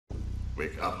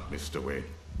Wake up, Mr. Wayne.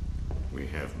 We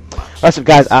have much. What's up,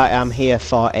 guys? I am here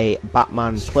for a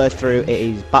Batman playthrough. It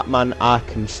is Batman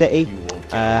Arkham City.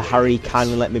 Harry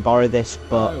kindly let me borrow this,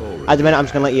 but at the minute I'm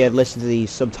just going to let you listen to the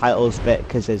subtitles bit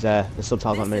because there's the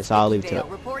subtitles on a minute, so I'll leave it to it.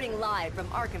 Reporting live from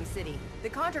Arkham City, the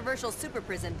controversial super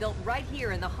prison built right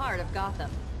here in the heart of Gotham.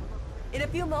 In a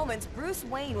few moments, Bruce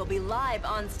Wayne will be live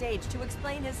on stage to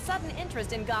explain his sudden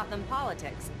interest in Gotham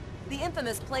politics. The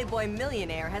infamous Playboy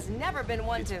millionaire has never been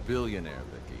one to... Billionaire,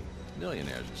 Vicky.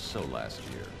 Millionaires are so last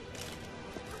year.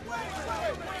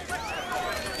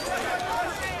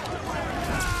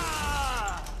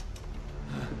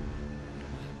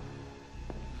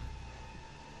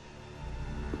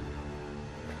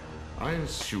 I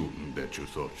assumed that you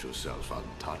thought yourself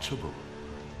untouchable.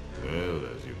 Well,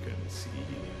 as you can see,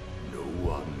 no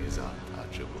one is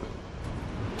untouchable.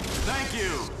 Thank you!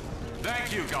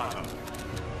 Thank you, Gotham!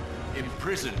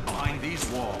 Imprisoned behind these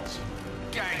walls,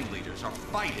 gang leaders are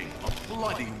fighting a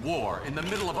bloody war in the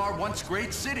middle of our once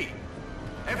great city.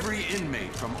 Every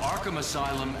inmate from Arkham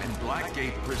Asylum and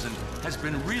Blackgate Prison has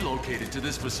been relocated to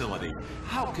this facility.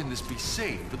 How can this be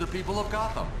safe for the people of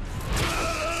Gotham?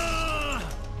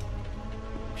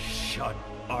 Shut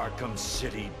Arkham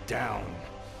City down.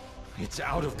 It's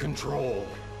out of control.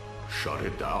 Shut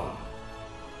it down.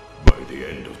 By the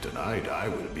end of tonight, I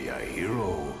will be a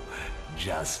hero,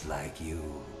 just like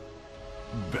you,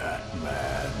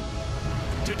 Batman.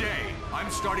 Today, I'm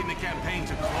starting the campaign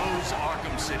to close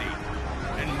Arkham City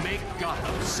and make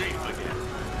Gotham safe again.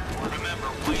 Remember,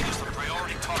 Wayne is the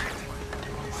priority target.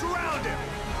 Surround him!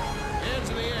 Hands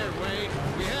in the air, Wayne.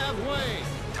 We have Wayne.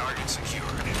 Target secured.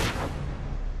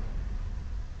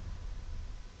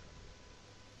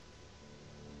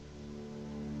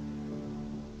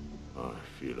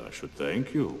 I feel I should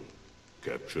thank you.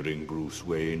 Capturing Bruce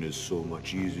Wayne is so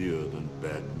much easier than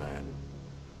Batman.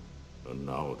 And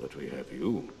now that we have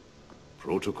you,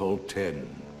 Protocol 10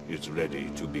 is ready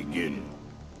to begin.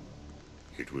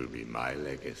 It will be my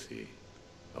legacy,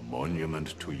 a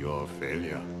monument to your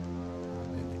failure.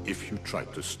 And if you try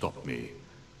to stop me,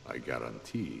 I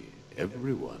guarantee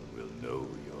everyone will know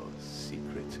your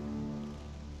secret.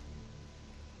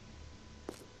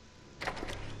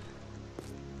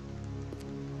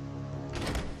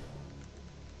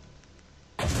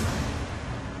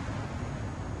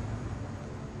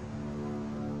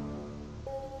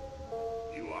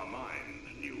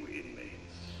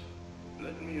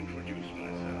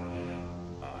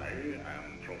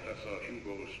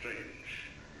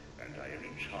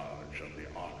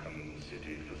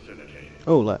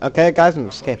 Oh, okay, guys,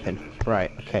 I'm skipping.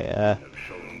 Right, okay,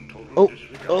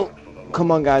 oh,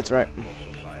 come on, guys, right.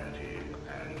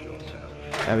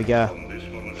 There we go.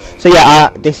 So, yeah,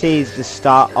 this is the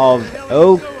start of...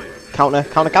 Oh, counter.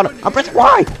 I'm pressing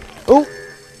Y!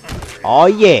 Oh,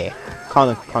 yeah.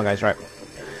 Come on, guys, right.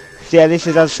 So, yeah, this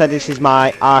is, as I said, this is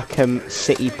my Arkham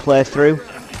City playthrough.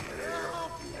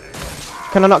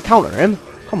 Can I not counter him?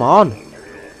 Come on.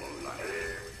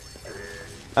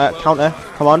 Counter,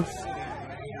 come on.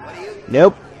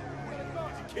 Nope.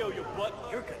 Kill you, but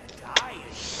you're gonna die.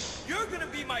 You're gonna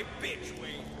be my bitch,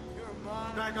 Wayne. You're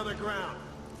mine. Back on the ground.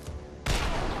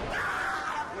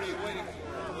 What are you waiting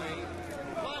for, Wayne?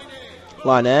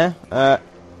 Line A.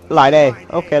 Line A.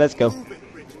 Okay, let's go.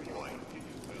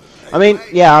 I mean,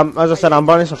 yeah, as I said, I'm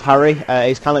borrowing this off Harry.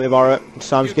 He's kind of let me borrow it,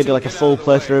 so I'm just gonna do like a full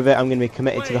playthrough of it. I'm gonna be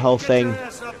committed to the whole thing.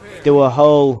 Do a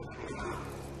whole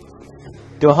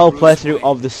playthrough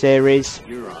of the series.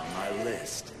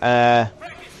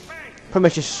 Pretty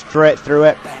much just straight through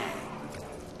it.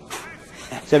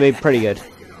 It's gonna be pretty good.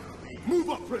 Move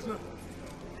up, prisoner.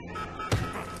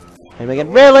 Hit him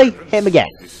again. Really? Hit him again.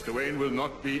 Mr. Wayne will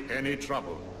not be any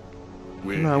trouble.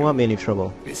 No, I won't be any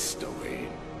trouble. Mr. Wayne.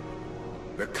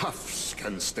 The cuffs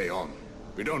can stay on.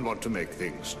 We don't want to make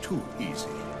things too easy.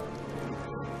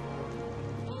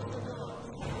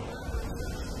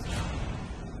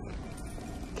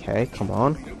 Okay, come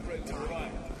on.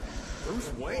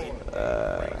 Bruce Wayne.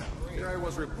 Here I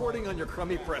was reporting on your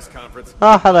crummy press conference.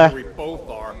 Oh, hello. We both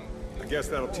are. I guess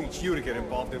that'll teach you to get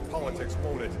involved in politics,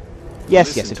 won't it?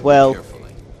 Yes, yes, it will.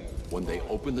 Carefully. When they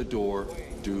open the door,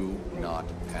 do not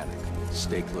panic.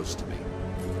 Stay close to me.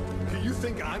 Do you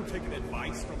think I'm taking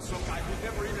advice from some guy who's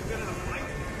never even been in a fight?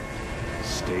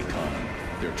 Stay calm.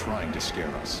 They're trying to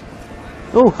scare us.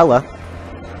 Oh, hello.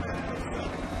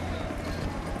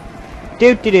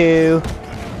 Do.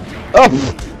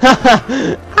 Oh!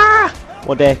 Ah!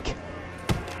 What dick.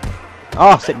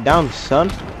 Oh, sit down,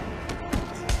 son.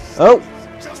 Oh!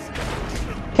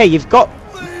 Okay, you've got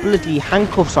bloody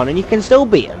handcuffs on and you can still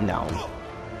beat him down.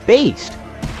 Beast!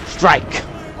 Strike!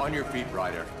 On your feet,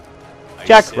 Ryder.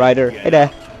 Jack Ryder, hey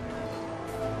there.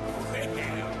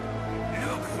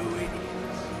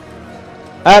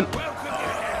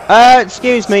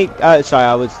 Excuse me.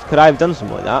 Sorry, could I have done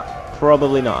something like that?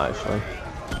 Probably not, actually.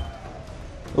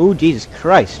 Oh, Jesus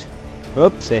Christ.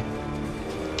 Oopsie.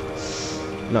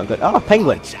 Not good. Oh,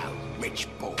 penguin.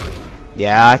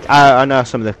 Yeah, I know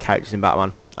some of the characters in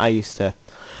Batman. I used to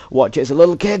watch it as a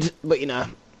little kid, but you know.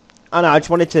 I know, I just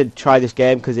wanted to try this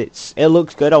game because it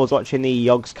looks good. I was watching the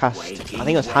Yogs cast. I think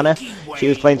it was Hannah. She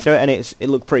was playing through it, and it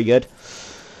looked pretty good.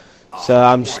 So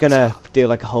I'm just gonna do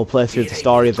like a whole playthrough of the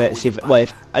story of it. See if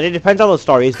it depends on what the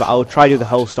story is, but I'll try to do the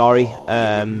whole story.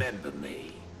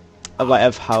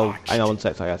 Of how. Hang on 1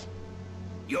 sec, sorry guys.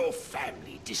 Your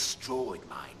family destroyed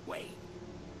mine, Wayne.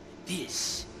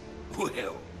 This,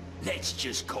 well, let's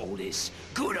just call this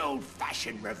good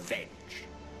old-fashioned revenge.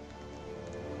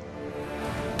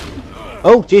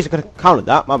 Oh, jeez, I could have counted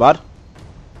that. My bad.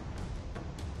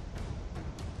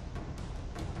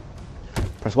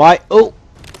 Press Y. Oh,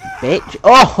 bitch.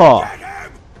 Oh.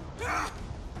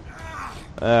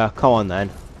 Come on then.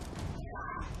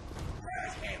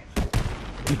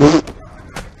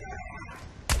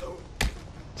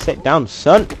 Sit down,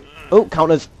 son. Oh,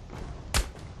 counters.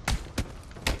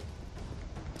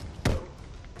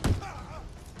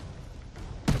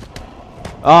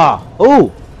 Ah.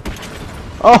 Oh.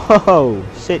 Oh,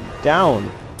 sit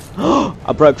down.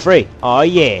 I broke free. Oh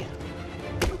yeah.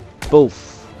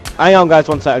 Boof. Hang on guys,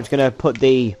 1 sec. I'm just gonna put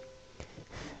the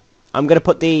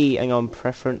hang on,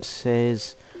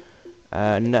 preferences,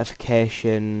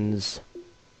 notifications,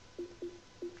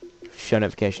 show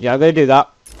notifications. Yeah, I'm gonna do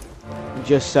that.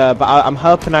 Just but I'm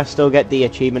hoping I still get the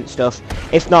achievement stuff.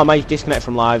 If not, I might disconnect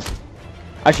from live.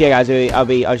 Actually, yeah, guys,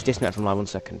 I'll just disconnect from live 1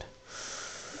 second.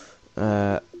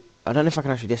 I don't know if I can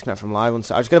actually disconnect from live. I'm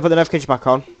just going to put the notifications back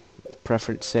on.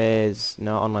 Preferences,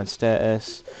 no, online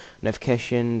status,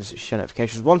 notifications, show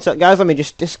notifications. 1 sec, guys, let me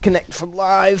just disconnect from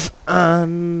live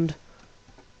and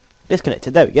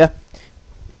disconnected. There we go.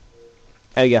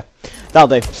 There we go.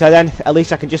 That'll do. So then, at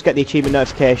least I can just get the achievement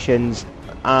notifications,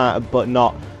 but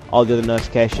not all the other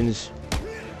notifications.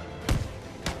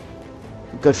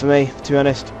 Good for me, to be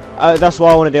honest. That's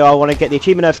what I want to do. I want to get the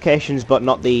achievement notifications, but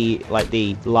not the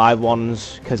live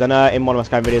ones, because I know in one of my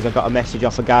Sky videos I got a message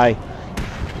off a guy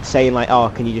saying like, "Oh,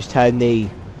 can you just turn the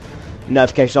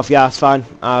notifications off?" Yeah, that's fine.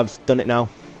 I've done it now.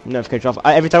 Notifications off.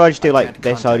 Every time I just do like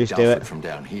this, I'll just do it. From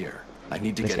down here, I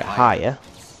need to Let's get higher.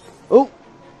 Oh,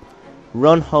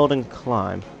 run, hold, and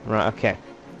climb. Right, okay.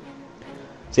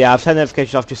 So yeah, I've turned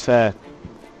notifications off just for,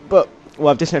 but well,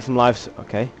 I've disconnected from live. So,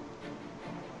 okay.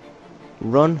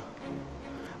 Run.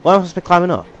 Why am I supposed to be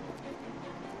climbing up?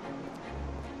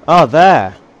 Oh,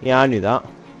 there. Yeah, I knew that.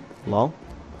 Lol.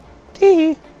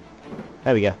 Tee.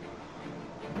 There we go.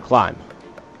 Climb.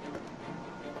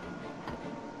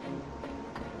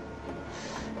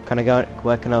 Can I go?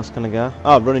 Where else can I go?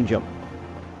 Oh, run and jump.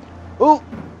 Oh!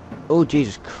 Oh,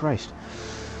 Jesus Christ.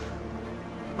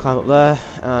 Climb up there.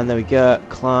 And there we go.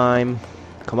 Climb.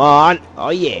 Come on. Oh,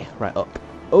 yeah. Right, up.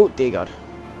 Oh, dear God.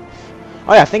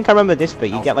 Oh yeah, I think I remember this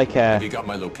bit. You get like a... Have you got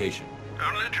my location?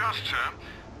 Only just, sir.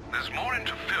 There's more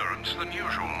interference than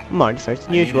usual. More interference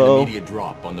than I need usual. an immediate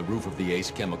drop on the roof of the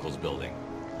Ace Chemicals building.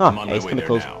 Oh, I'm on my Ace way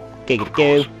Chemicals. there now. Giggity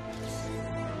go.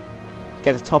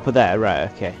 Get the top of there, right,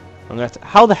 okay. I'm gonna have to...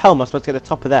 How the hell am I supposed to get the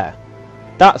top of there?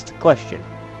 That's the question.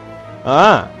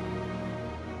 Ah!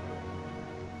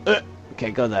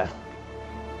 Okay, go there.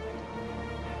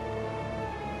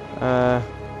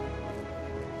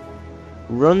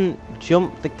 Run,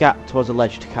 jump the gap towards the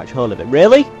ledge to catch hold of it.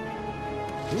 Really?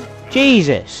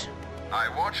 Jesus! I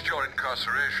watched your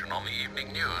incarceration on the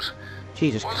evening news.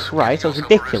 Jesus Christ, that was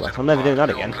ridiculous. I'm never doing that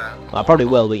again. Well, I probably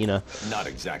will, but you know. Not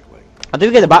exactly. I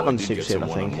do get the Batman Did suit get soon, some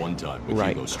I think. one-on-one time with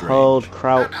Right, Hugo Strange. hold,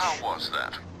 crouch. And how was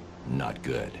that? Not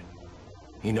good.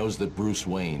 He knows that Bruce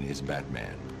Wayne is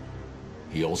Batman.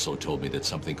 He also told me that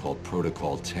something called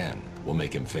Protocol 10 will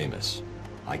make him famous.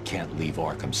 I can't leave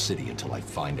Arkham City until I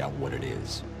find out what it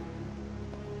is.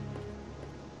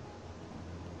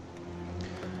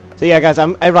 So yeah, guys,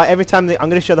 right. Every time I'm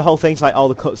going to show the whole thing, so like all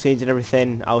the cutscenes and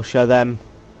everything, I'll show them.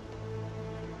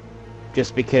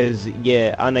 Just because,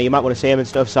 yeah, I know you might want to see them and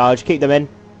stuff, so I'll just keep them in.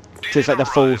 So it's like the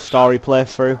full story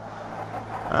playthrough.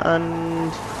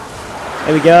 And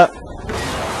here we go.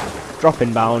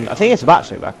 Dropping bound. I think it's a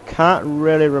battery, but I can't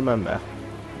really remember.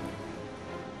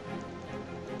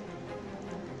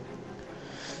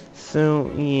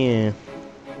 So yeah.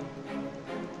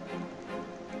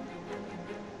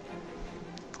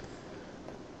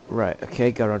 Right,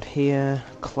 okay, go around here,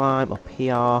 climb up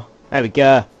here. There we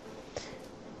go.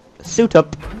 Suit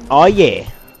up. Oh yeah.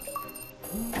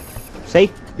 See?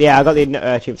 Yeah, I got the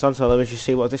achievements on, so let me just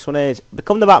see what this one is.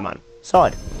 Become the Batman.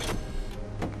 Sorted.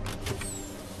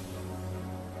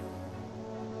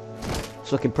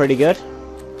 It's looking pretty good.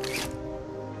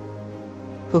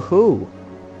 Hoo-hoo.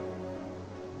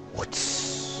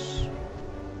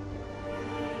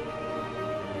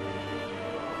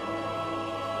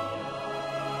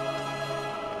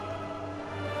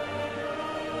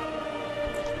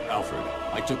 Alfred,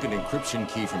 I took an encryption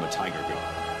key from a Tiger guard.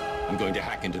 I'm going to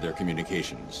hack into their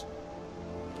communications.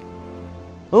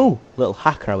 Ooh, little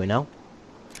hacker are we now?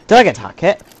 Did I get to hack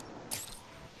it?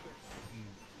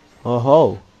 Oh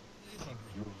ho.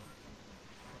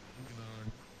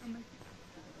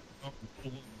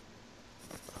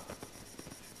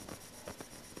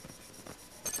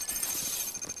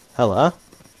 Hello.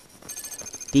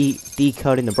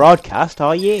 Decoding the broadcast,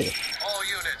 oh yeah. All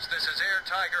units, this is Air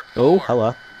Tiger 4. Oh,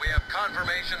 hello. We have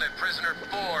confirmation that prisoner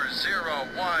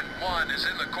 4011 is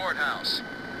in the courthouse.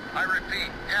 I repeat,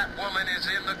 Catwoman is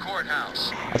in the courthouse.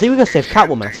 I think we're gonna save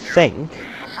Catwoman, I think.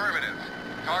 Affirmative.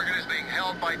 Target is being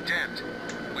held by Dent.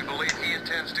 We believe he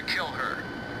intends to kill her.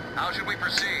 How should we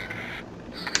proceed?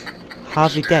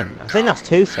 Harvey Dent. I think that's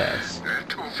Two-Face.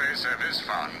 Two-Face and his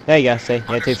fun. There you go, see?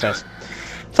 Yeah, Two-Face.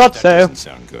 Thought so. Doesn't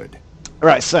sound good.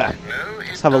 Right, sir. No,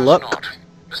 Let's have a look. Not.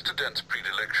 Mr. Dent's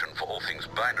predilection for all things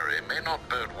binary may not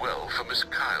bode well for Miss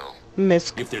Kyle.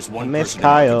 Miss If there's one Miss person in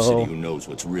Arkham Kyle. City who knows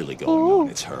what's really going on,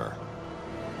 it's her.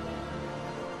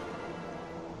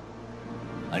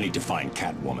 I need to find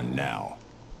Catwoman now.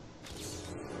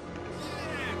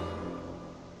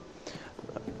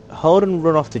 Hold and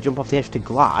run off to jump off the edge to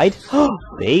glide.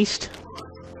 Beast.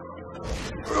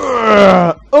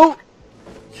 Oh!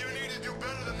 You need to do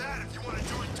better than that if you want to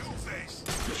join Two-Face.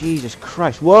 Jesus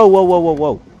Christ. Whoa, whoa, whoa, whoa,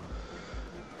 whoa.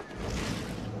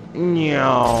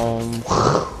 Nyam.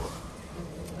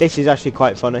 This is actually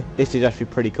quite funny. This is actually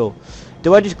pretty cool.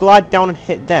 Do I just glide down and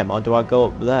hit them, or do I go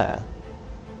up there?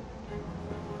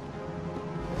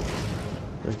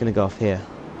 I'm just gonna go off here.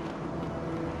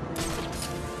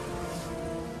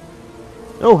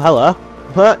 Oh, hello.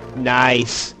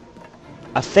 Nice.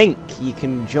 I think you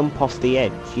can jump off the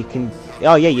edge. You can...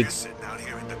 Oh, yeah, you...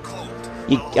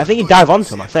 I think you dive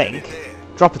onto him, I think.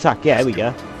 Drop attack. Yeah, here we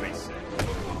go.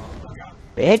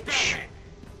 Bitch.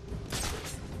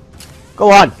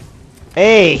 Go on.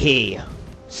 Hey.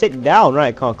 Sit down.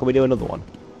 Right, can we do another one?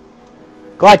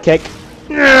 Glide kick.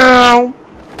 No.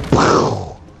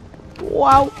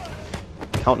 Wow.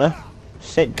 Counter.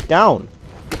 Sit down.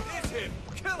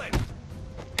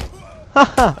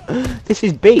 Haha. This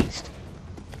is Beast.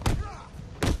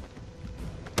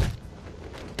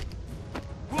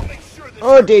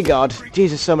 Oh dear God.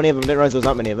 Jesus, so many of them. Didn't realize there was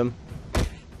that many of them.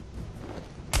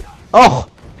 Oh!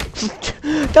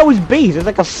 That was Beast. It was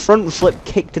like a front flip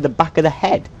kick to the back of the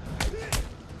head.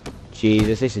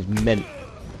 Jesus, this is mint.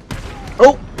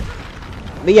 Oh!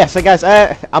 But yeah, so guys,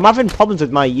 I'm having problems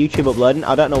with my YouTube uploading.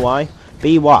 I don't know why.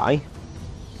 BY.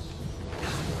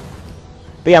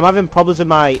 But yeah, I'm having problems with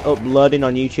my uploading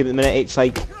on YouTube at the minute. It's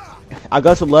like, I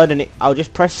go to upload and I'll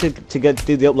just press to do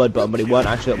the upload button, but it won't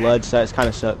actually upload, so it kind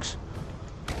of sucks.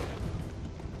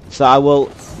 So I will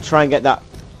try and get that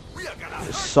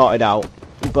sorted out.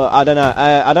 But I don't know.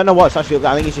 I don't know what's actually up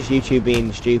there. I think it's just YouTube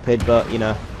being stupid, but you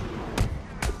know.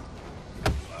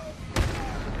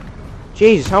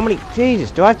 Jesus, how many? Jesus,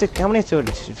 do I have to? How many to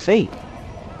defeat?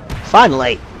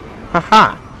 Finally!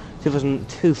 Haha! So it wasn't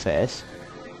Two-Face.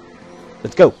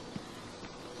 Let's go!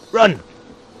 Run!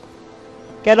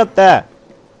 Get up there!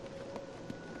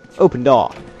 Open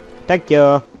door. Thank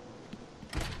you.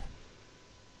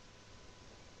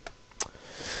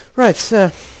 Right, so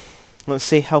let's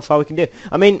see how far we can do.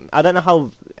 I mean, I don't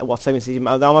know what segments these. I'm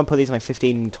gonna put these in like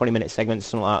 15-20 minute segments,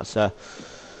 something like that. So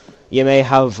you may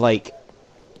have like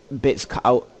bits cut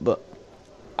out, but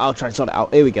I'll try and sort it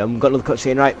out. Here we go. We've got another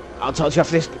cutscene. Right, I'll talk to you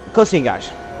after this cutscene,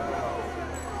 guys.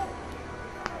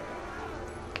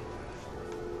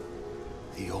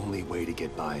 The only way to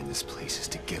get by in this place is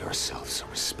to get ourselves some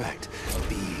respect.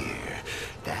 Fear.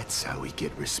 That's how we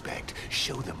get respect.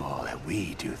 Show them all how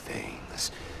we do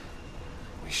things.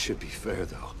 We should be fair,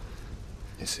 though.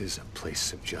 This is a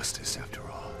place of justice, after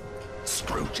all.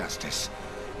 Screw justice.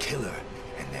 Kill her,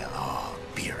 and they'll all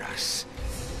fear us.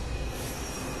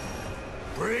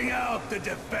 Bring out the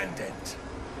defendant.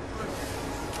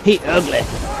 He ugly.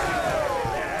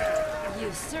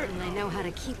 You certainly know how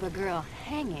to keep a girl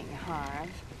hanging, Harv.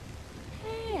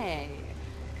 Hey,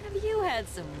 have you had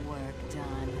some work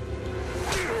done?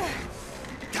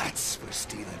 That's for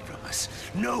stealing from us.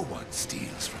 No one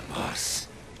steals from us.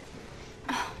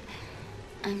 Oh,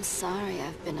 I'm sorry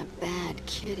I've been a bad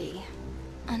kitty.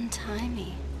 Untie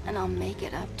me, and I'll make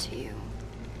it up to you.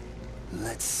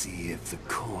 Let's see if the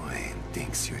coin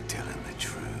thinks you're telling the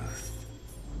truth.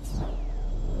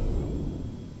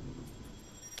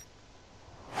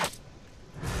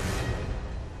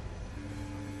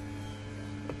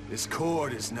 This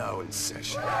court is now in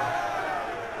session.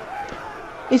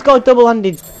 He's got a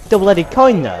double-headed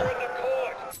coin there.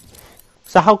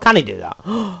 So how can he do that?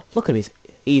 Look at him,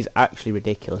 he's actually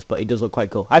ridiculous, but he does look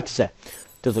quite cool. I have to say,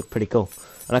 does look pretty cool.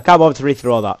 And I can't bother to read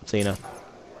through all that, so you know.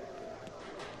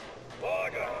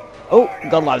 Oh,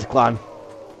 God lads, climb.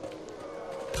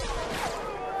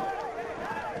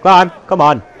 Climb, come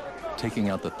on. Taking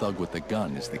out the thug with the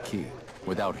gun is the key.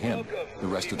 Without him, the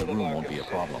rest of the room won't be a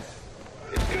problem.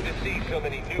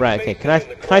 Right, okay, can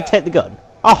I take the gun?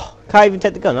 Oh, can't even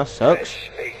take the gun, that sucks.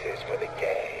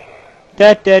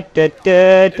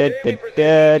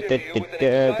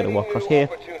 Gonna walk across here.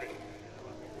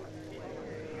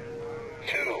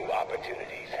 Two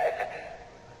opportunities.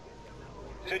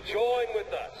 To join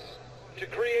with us, to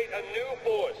create a new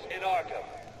force in Arkham.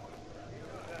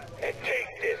 And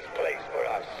take this place for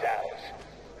ourselves.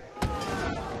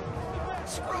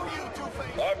 Screw you,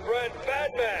 Two-Face! Our friend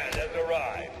Batman has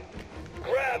arrived.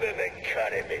 Grab him and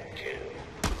cut him in two.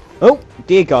 Oh,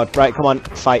 dear God. Right, come on.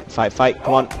 Fight,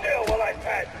 come on. Still while I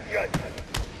pass judgment.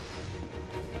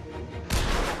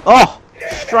 Oh,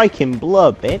 striking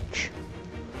blow, bitch.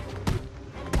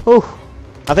 Whew.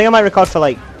 I think I might record for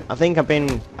like, I've been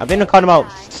recording about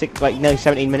nearly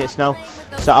 17 minutes now.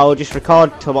 So I'll just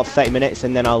record till about 30 minutes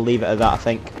and then I'll leave it at that, I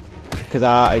think. Because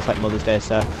it's like Mother's Day,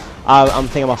 so I'm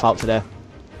thinking I'm off out today.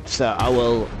 So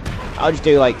I'll just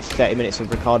do like 30 minutes of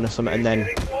recording or something and then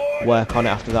work on it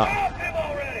after that.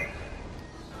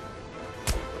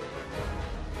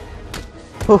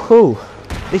 Hoo-hoo.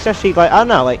 At least actually, like, I don't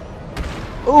know, like...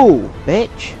 Ooh,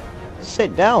 bitch.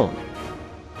 Sit down.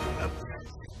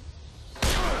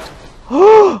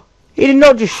 Oh! He did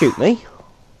not just shoot me.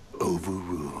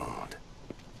 Overruled.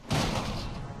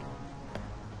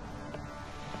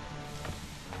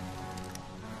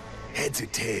 Heads or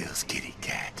tails, kitty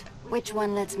cat? Which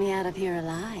one lets me out of here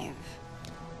alive?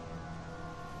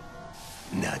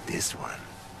 Not this one.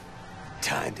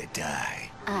 Time to die.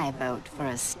 I vote for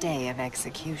a stay of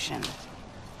execution.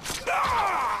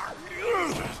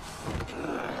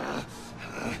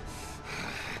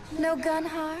 No gun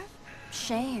harm?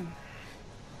 Shame.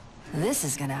 This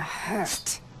is gonna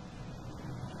hurt.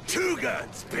 Two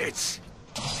guns, bitch!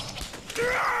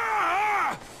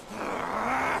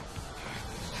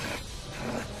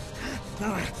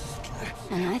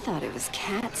 And I thought it was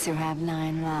cats who have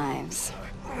 9 lives.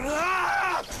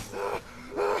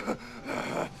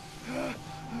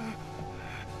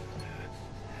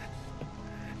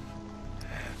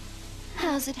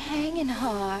 How's it hanging,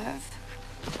 Harv?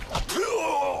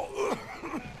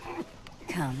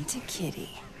 Come to Kitty.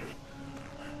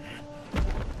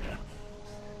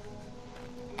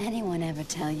 Anyone ever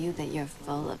tell you that you're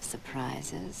full of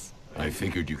surprises? I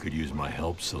figured you could use my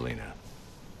help, Selina.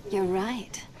 You're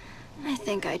right. I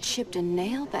think I chipped a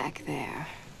nail back there.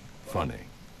 Funny.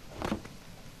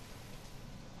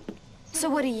 So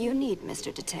what do you need,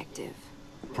 Mr. Detective?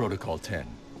 Protocol 10.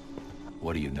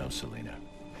 What do you know, Selina?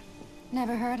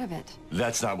 Never heard of it.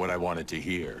 That's not what I wanted to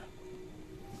hear.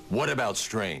 What about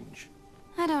Strange?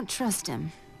 I don't trust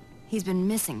him. He's been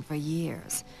missing for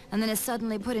years, and then is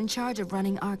suddenly put in charge of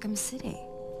running Arkham City.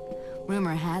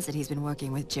 Rumor has it he's been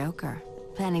working with Joker,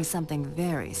 planning something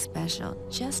very special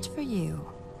just for you.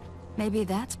 Maybe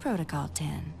that's Protocol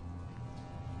 10.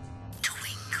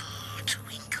 Twinkle,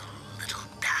 twinkle, little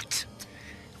bat.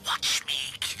 Watch me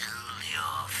kill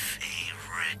your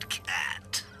favorite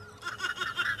cat.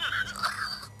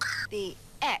 The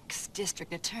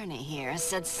ex-district attorney here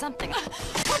said something...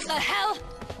 What the hell?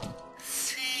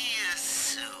 See you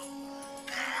soon,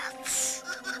 bats.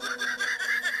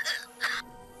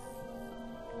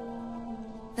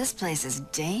 This place is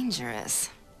dangerous.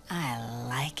 I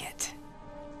like it.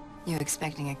 You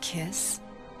expecting a kiss?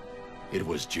 It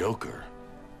was Joker.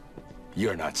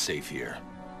 You're not safe here.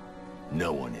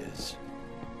 No one is.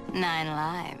 9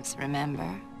 lives,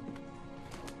 remember?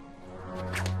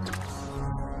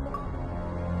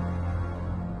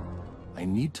 I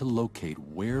need to locate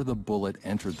where the bullet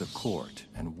entered the court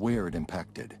and where it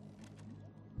impacted.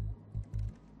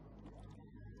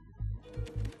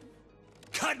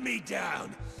 Cut me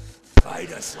down.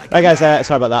 Fight us like. Right, guys,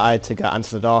 sorry about that. I had to go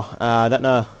answer the door. I don't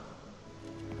know.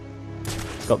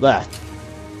 It's up there.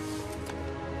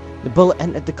 The bullet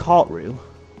entered the courtroom.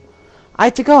 I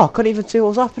had to go. I couldn't even see what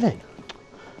was happening.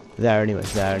 There anyway.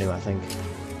 It's there anyway, I think.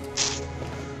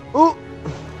 Ooh.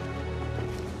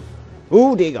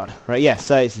 Oh dear God. Right, yeah,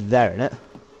 so it's there, innit?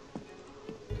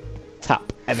 Tap.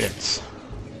 Evidence.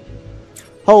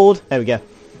 Hold. There we go.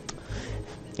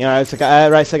 You know, it's okay.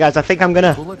 Right, so guys, I think I'm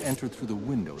gonna Bullet entered through the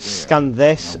window there. scan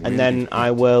this, and then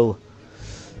I will...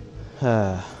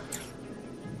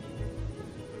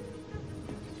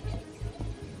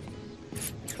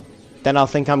 then I'll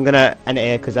think I'm gonna end it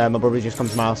here because my brother's just come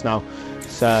to my house now.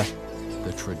 So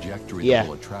The trajectory yeah. the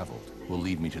bullet traveled will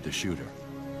lead me to the shooter.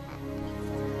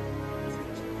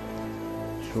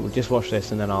 We'll just watch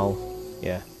this and then I'll,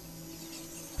 yeah.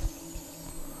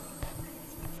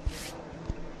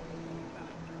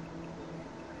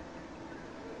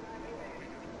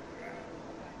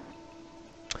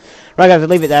 Right guys, I'll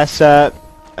leave it there. So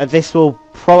this will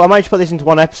I might just put this into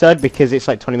one episode because it's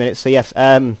like 20 minutes. So yes,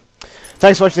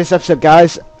 thanks for watching this episode,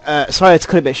 guys. Sorry it's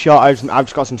cut a bit short. I've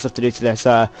just got some stuff to do today.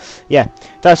 So yeah,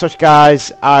 thanks for watching,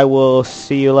 guys. I will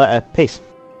see you later. Peace.